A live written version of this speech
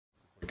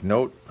quick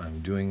note,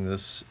 I'm doing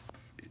this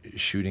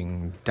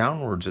shooting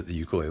downwards at the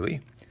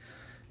ukulele.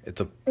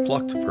 It's a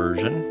plucked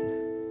version.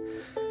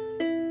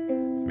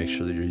 Make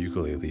sure that your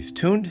ukulele's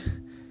tuned.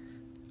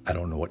 I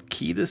don't know what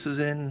key this is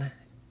in.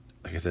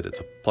 Like I said, it's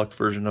a plucked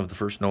version of the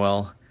First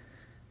Noel,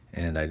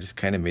 and I just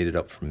kind of made it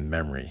up from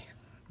memory.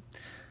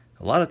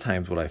 A lot of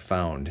times what I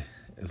found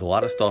is a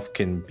lot of stuff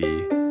can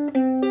be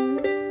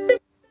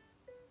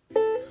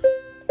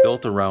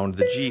built around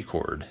the G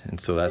chord,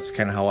 and so that's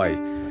kind of how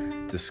I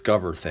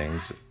discover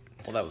things.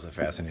 Well, that was a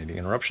fascinating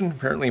interruption.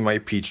 Apparently my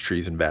peach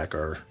trees in back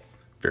are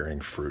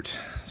bearing fruit,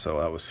 so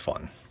that was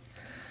fun.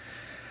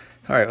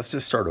 All right, let's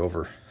just start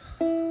over.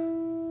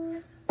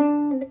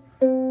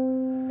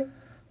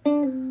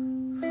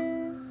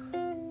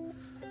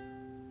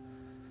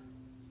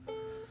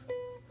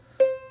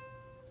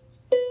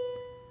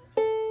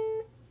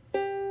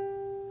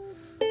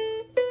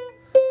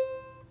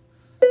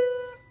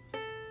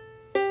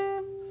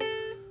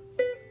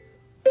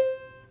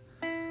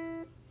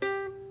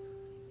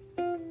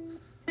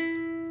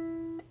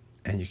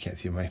 And you can't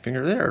see my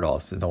finger there at all,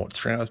 so don't know what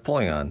string I was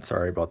pulling on.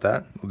 Sorry about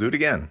that. We'll do it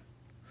again.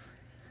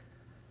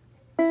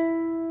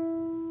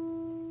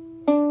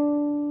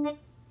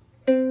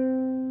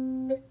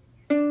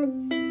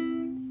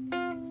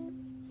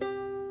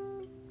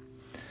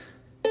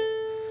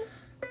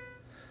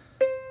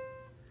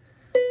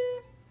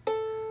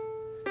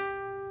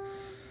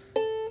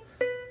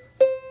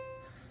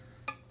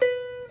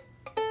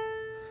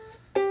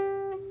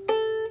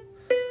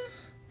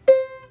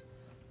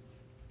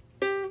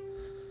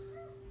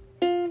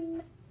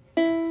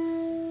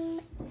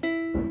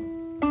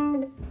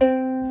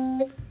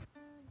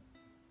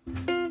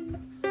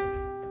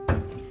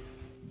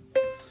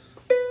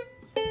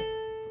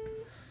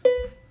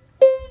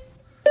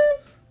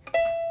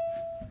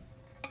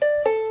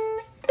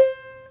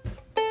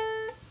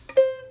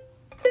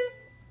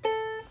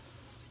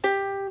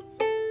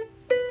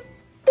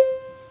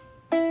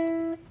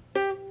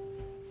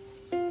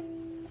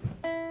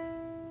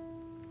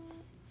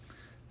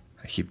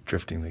 I keep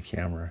drifting the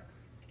camera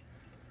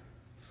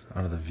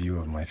out of the view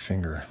of my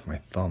finger, my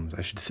thumbs.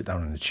 I should sit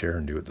down in a chair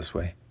and do it this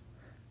way.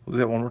 We'll do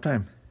that one more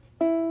time.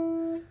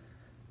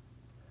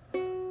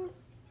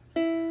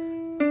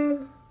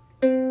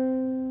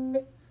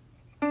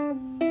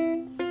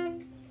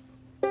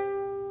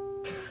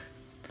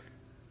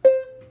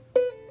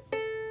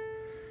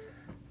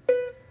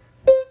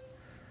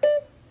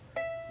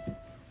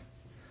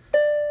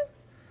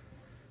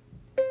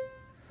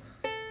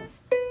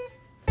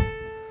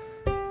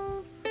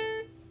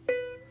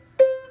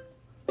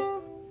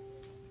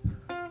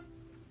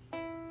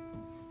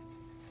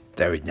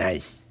 That was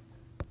nice.